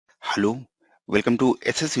Hello, welcome to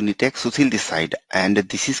SS Unitech. Sushil this side, and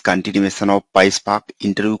this is continuation of PySpark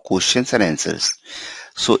interview questions and answers.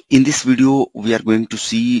 So in this video, we are going to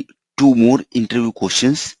see two more interview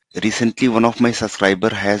questions. Recently, one of my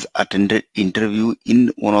subscriber has attended interview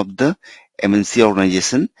in one of the MNC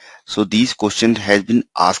organization. So these questions has been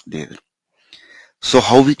asked there. So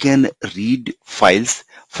how we can read files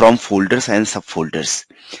from folders and subfolders.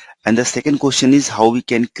 And the second question is how we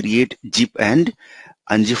can create zip and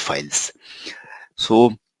unzip files.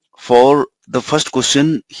 So for the first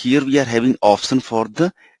question, here we are having option for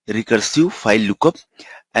the recursive file lookup,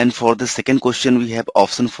 and for the second question we have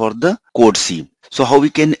option for the code C. So how we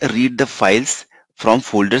can read the files from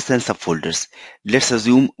folders and subfolders. Let's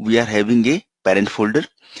assume we are having a parent folder.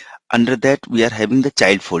 Under that we are having the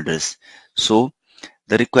child folders. So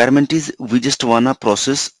the requirement is we just wanna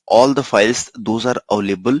process all the files those are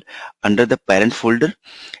available under the parent folder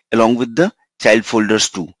along with the child folders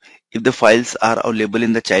too. If the files are available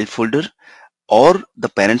in the child folder or the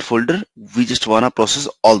parent folder, we just wanna process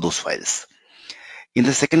all those files. In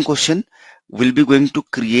the second question, we'll be going to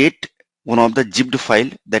create one of the zipped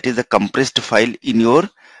file, that is a compressed file in your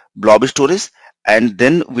blob storage, and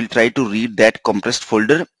then we'll try to read that compressed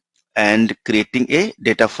folder and creating a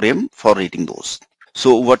data frame for reading those.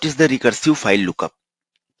 So what is the recursive file lookup?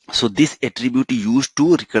 So this attribute used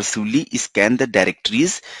to recursively scan the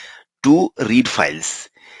directories to read files.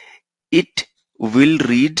 It will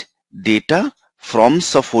read data from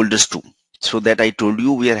subfolders too. So that I told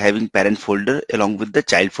you we are having parent folder along with the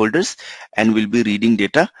child folders, and we'll be reading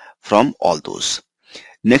data from all those.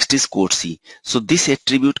 Next is code C. So this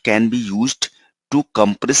attribute can be used to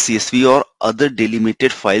compress CSV or other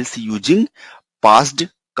delimited files using passed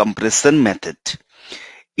compression method.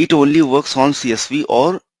 It only works on CSV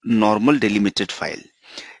or normal delimited file.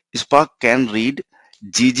 Spark can read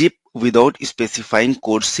gzip without specifying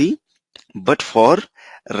code C, but for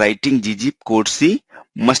writing gzip, code C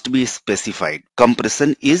must be specified.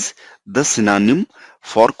 Compression is the synonym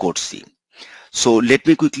for code C. So let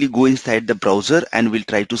me quickly go inside the browser and we'll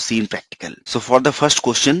try to see in practical. So for the first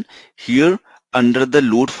question, here under the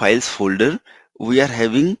load files folder, we are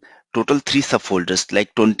having total 3 subfolders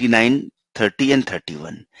like 29, 30 and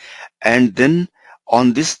 31. And then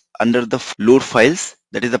on this under the load files,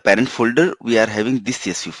 that is the parent folder, we are having this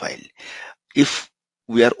CSV file. If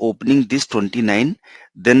we are opening this 29,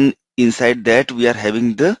 then inside that we are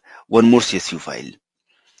having the one more CSV file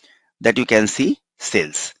that you can see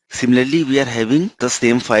sales. Similarly, we are having the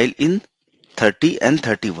same file in 30 and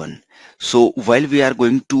 31. So while we are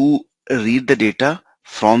going to read the data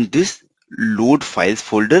from this load files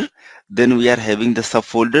folder, then we are having the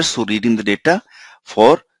subfolders, so reading the data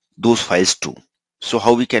for those files too. So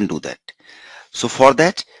how we can do that? So for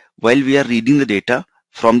that, while we are reading the data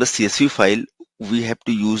from the CSV file, we have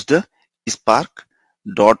to use the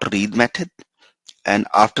spark.read method, and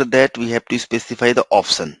after that we have to specify the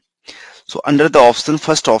option. So under the option,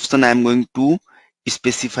 first option I am going to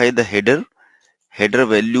specify the header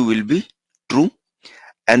value will be true,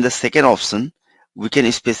 and the second option we can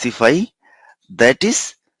specify that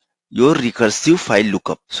is your recursive file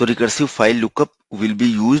lookup. So recursive file lookup will be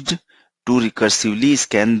used to recursively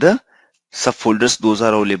scan the subfolders those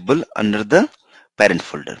are available under the parent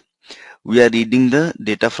folder. We are reading the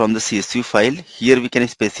data from the CSV file. Here we can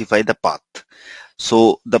specify the path.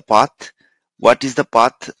 So the path, what is the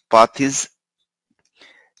path? Path is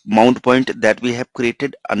mount point that we have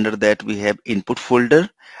created. Under that we have input folder,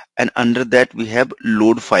 and under that we have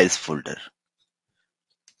load files folder.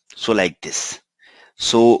 So like this.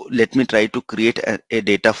 So let me try to create a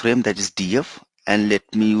data frame, that is DF, and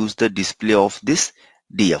let me use the display of this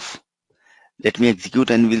DF. Let me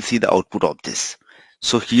execute and we'll see the output of this.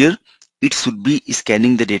 So here it should be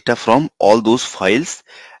scanning the data from all those files,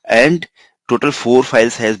 and total 4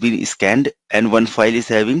 files has been scanned, and one file is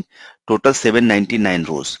having total 799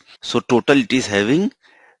 rows. So total it is having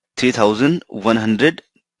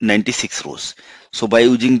 3196 rows. So by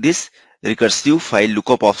using this recursive file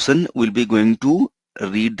lookup option, we'll be going to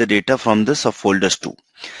read the data from the subfolders too.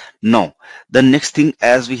 Now the next thing,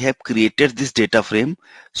 as we have created this data frame,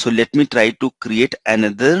 so let me try to create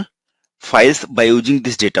another files by using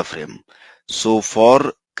this data frame. So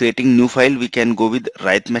for creating new file, we can go with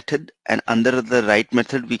write method, and under the write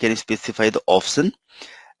method we can specify the option,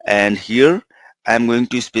 and here I am going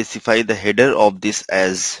to specify the header of this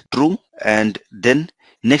as true, and then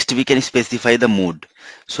next we can specify the mode.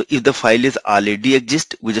 So if the file is already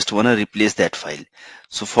exist, we just want to replace that file.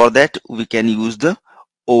 So for that we can use the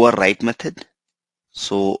overwrite method.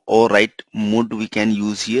 So overwrite mode we can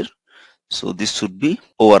use here. So this should be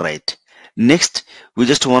overwrite. Next we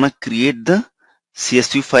just want to create the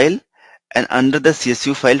CSV file, and under the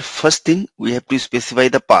CSV file, first thing we have to specify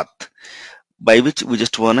the path by which we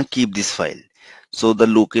just want to keep this file. So the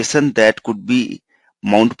location that could be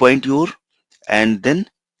mount point your and then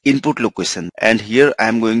input location. And here I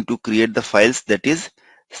am going to create the files, that is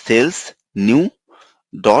sales new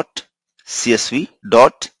dot csv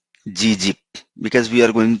dot gzip, because we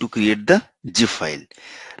are going to create the zip file.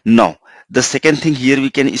 Now the second thing, here we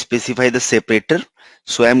can specify the separator.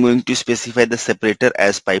 So I am going to specify the separator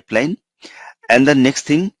as pipeline. And the next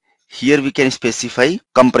thing, here we can specify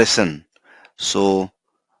compression. So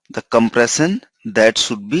the compression, that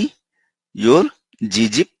should be your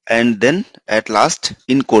gzip, and then at last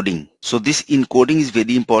encoding. So this encoding is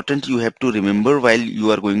very important. You have to remember while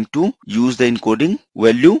you are going to use the encoding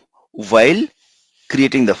value while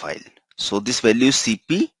creating the file. So this value is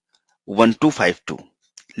CP1252.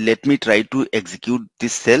 Let me try to execute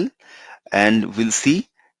this cell and we'll see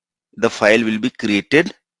the file will be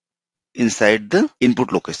created inside the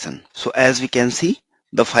input location. So as we can see,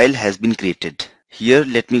 the file has been created. Here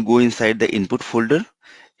let me go inside the input folder.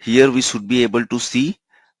 Here we should be able to see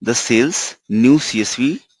the sales new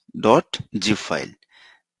csv.zip file.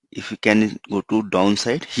 If we can go to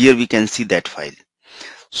downside, here we can see that file.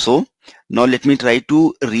 So now let me try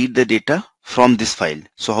to read the data from this file.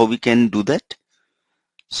 So how we can do that?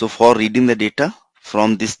 So for reading the data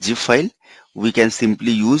from this zip file, we can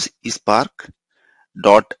simply use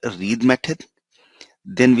spark.read method.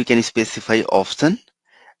 Then we can specify option,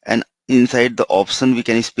 and inside the option we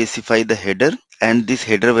can specify the header, and this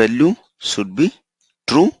header value should be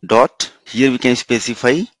true dot. Here we can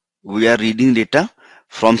specify we are reading data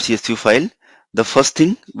from CSV file. The first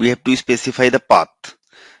thing, we have to specify the path.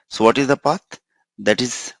 So what is the path? That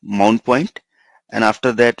is mount point, and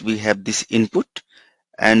after that we have this input,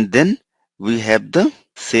 and then we have the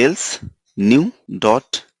sales new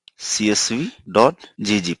dot csv dot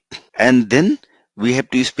gzip, and then we have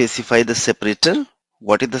to specify the separator.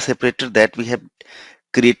 What is the separator that we have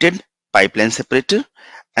created? Pipeline separator.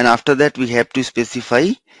 And after that we have to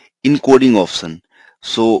specify encoding option.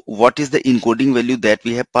 So what is the encoding value that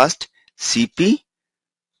we have passed?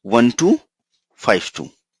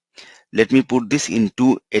 CP1252. Let me put this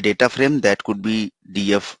into a data frame, that could be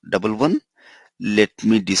df11. Let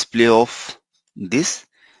me display of this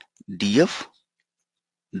df11.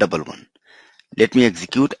 Let me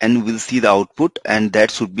execute and we'll see the output, and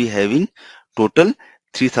that should be having total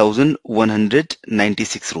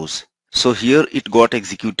 3196 rows. So here it got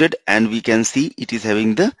executed and we can see it is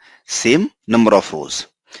having the same number of rows.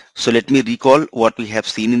 So let me recall what we have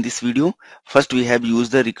seen in this video. First, we have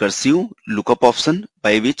used the recursive lookup option,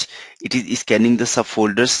 by which it is scanning the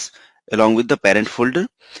subfolders along with the parent folder.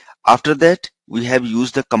 After that, we have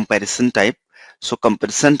used the comparison type. So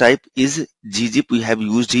comparison type is gzip we have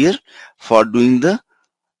used here for doing the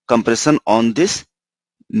comparison on this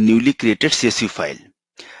newly created CSV file.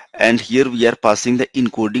 And here we are passing the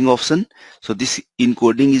encoding option. So this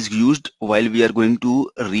encoding is used while we are going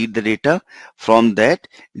to read the data from that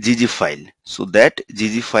gzip file. So that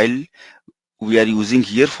gzip file we are using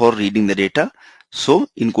here for reading the data. So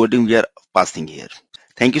encoding we are passing here.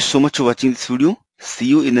 Thank you so much for watching this video. See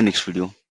you in the next video.